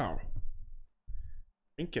 Wow.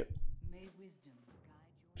 Trinket. May wisdom guide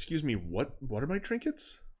your... Excuse me, what? What are my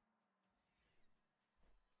trinkets?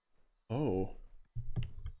 Oh.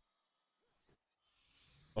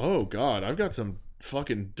 Oh, God. I've got some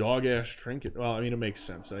fucking dog-ass trinket. Well, I mean, it makes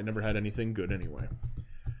sense. I never had anything good anyway.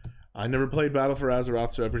 I never played Battle for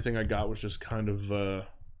Azeroth, so everything I got was just kind of,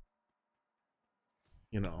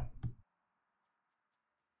 you know.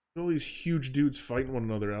 All these huge dudes fighting one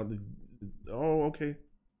another out. Oh, okay.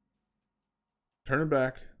 Turn it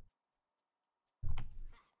back.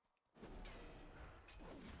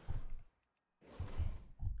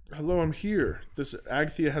 Hello, I'm here. This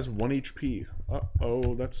Agthia has 1 HP.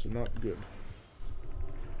 Uh-oh, that's not good.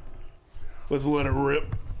 Let's let it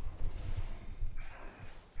rip.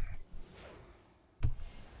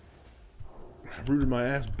 I rooted my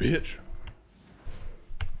ass, bitch.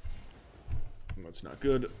 That's not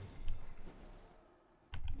good.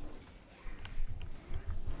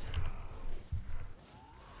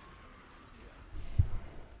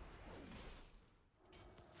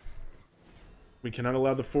 We cannot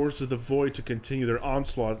allow the forces of the Void to continue their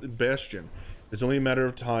onslaught in Bastion. It's only a matter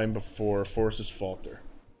of time before forces falter.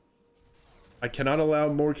 I cannot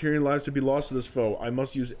allow more Kyrian lives to be lost to this foe. I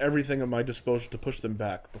must use everything at my disposal to push them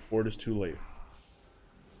back before it is too late.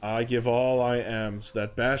 I give all I am so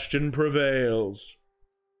that Bastion prevails.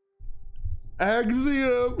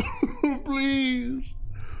 Agthia, please.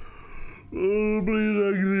 Oh, please,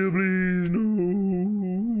 Agthia, please, no.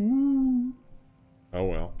 Oh,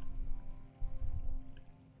 well.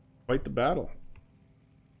 Fight the battle.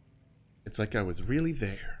 It's like I was really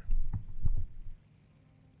there.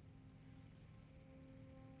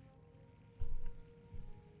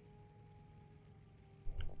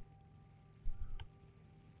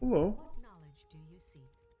 Hello. What knowledge do you seek?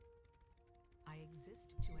 I exist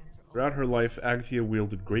to answer all. Throughout her life, Agthia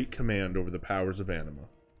wielded great command over the powers of anima.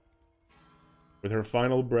 With her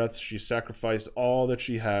final breaths, she sacrificed all that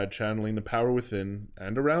she had, channeling the power within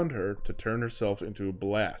and around her to turn herself into a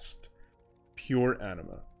blast. Pure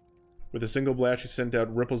anima. With a single blast, she sent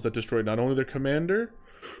out ripples that destroyed not only their commander,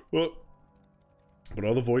 but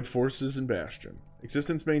all the Void forces in Bastion.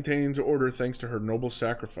 Existence maintains order thanks to her noble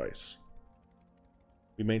sacrifice.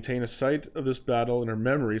 We maintain a sight of this battle in her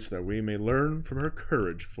memory so that we may learn from her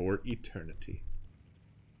courage for eternity.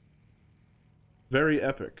 Very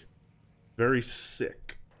epic. Very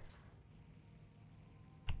sick.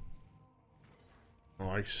 Oh,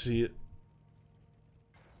 I see it.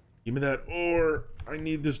 Give me that ore. I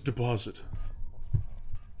need this deposit.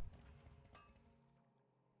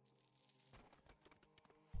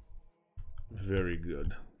 Very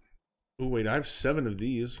good. Oh, wait, I have 7 of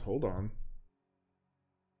these. Hold on.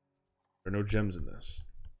 There are no gems in this.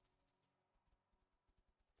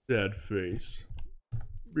 Sad face.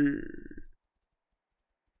 Brr.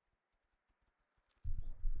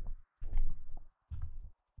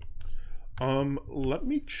 Let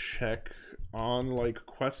me check on like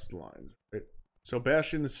quest lines. Right? So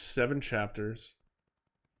Bastion is 7 chapters.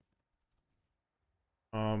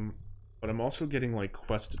 But I'm also getting like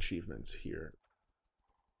quest achievements here.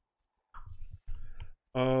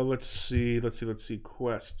 Let's see.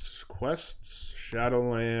 Quests,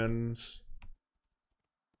 Shadowlands.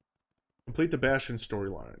 Complete the Bastion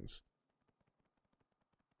storylines.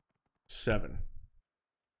 7.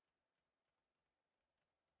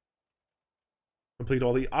 Complete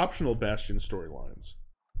all the optional Bastion storylines.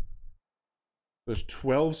 There's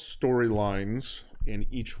 12 storylines in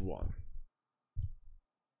each one.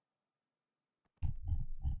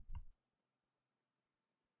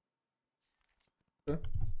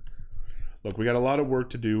 Look, we got a lot of work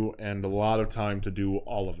to do and a lot of time to do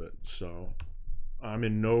all of it, so I'm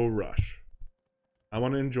in no rush. I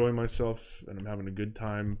want to enjoy myself, and I'm having a good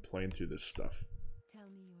time playing through this stuff. Tell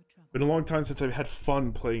me your trouble. Been a long time since I've had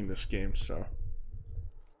fun playing this game, so...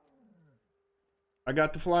 I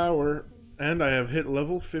got the flower, and I have hit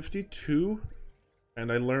level 52,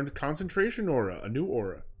 and I learned Concentration Aura, a new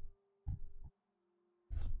aura.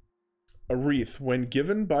 A wreath, when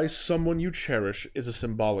given by someone you cherish, is a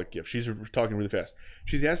symbolic gift. She's talking really fast.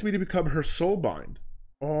 She's asked me to become her soulbind.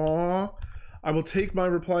 Aww. I will take my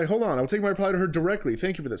reply. Hold on. I will take my reply to her directly.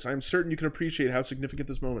 Thank you for this. I am certain you can appreciate how significant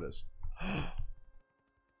this moment is.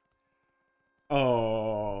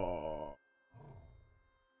 Oh.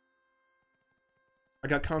 I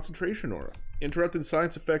got Concentration Aura. Interrupted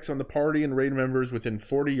science effects on the party and raid members within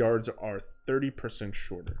 40 yards are 30%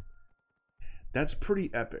 shorter. That's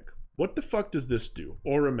pretty epic. What the fuck does this do?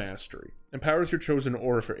 Aura Mastery. Empowers your chosen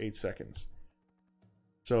aura for 8 seconds.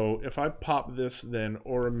 So if I pop this, then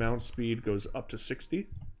aura mount speed goes up to 60.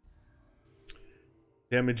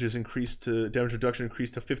 Damage reduction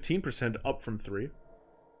increased to 15%, up from 3.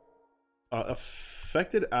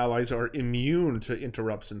 Affected allies are immune to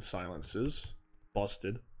interrupts and silences.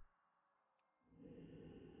 Busted.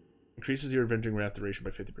 Increases your avenging wrath duration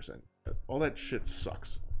by 50%. All that shit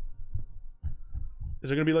sucks. Is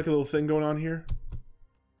there gonna be like a little thing going on here?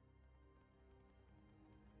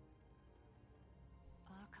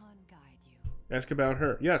 Archon guide you. Ask about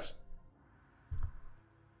her. Yes.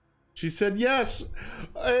 She said yes.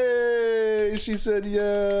 Hey, she said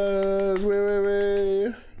yes.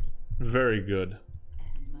 Wait. Very good.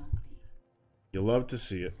 As it must be. You love to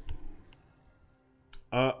see it.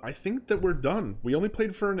 I think that we're done. We only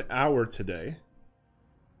played for an hour today.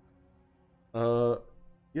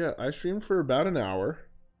 Yeah, I streamed for about an hour.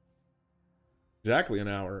 Exactly an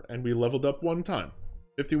hour. And we leveled up 1 time.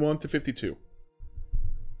 51 to 52.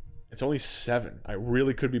 It's only 7. I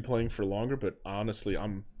really could be playing for longer, but honestly,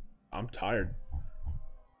 I'm tired.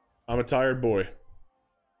 I'm a tired boy.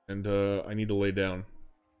 And, I need to lay down.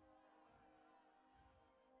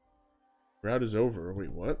 Route is over.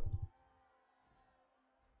 Wait, what?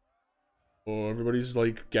 Oh, everybody's,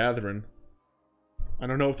 like, gathering. I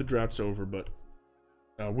don't know if the drought's over, but...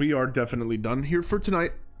 we are definitely done here for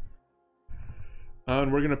tonight.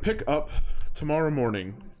 And we're gonna pick up tomorrow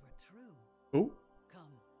morning. Oh.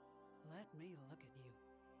 Come, let me look at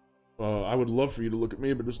you. I would love for you to look at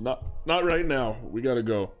me, but it's not right now. We gotta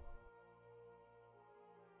go.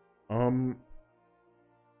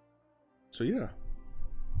 So yeah.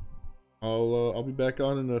 I'll be back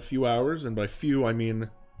on in a few hours, and by few I mean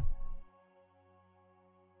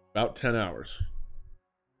about 10 hours.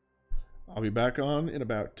 I'll be back on in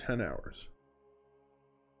about 10 hours.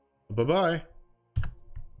 Bye-bye.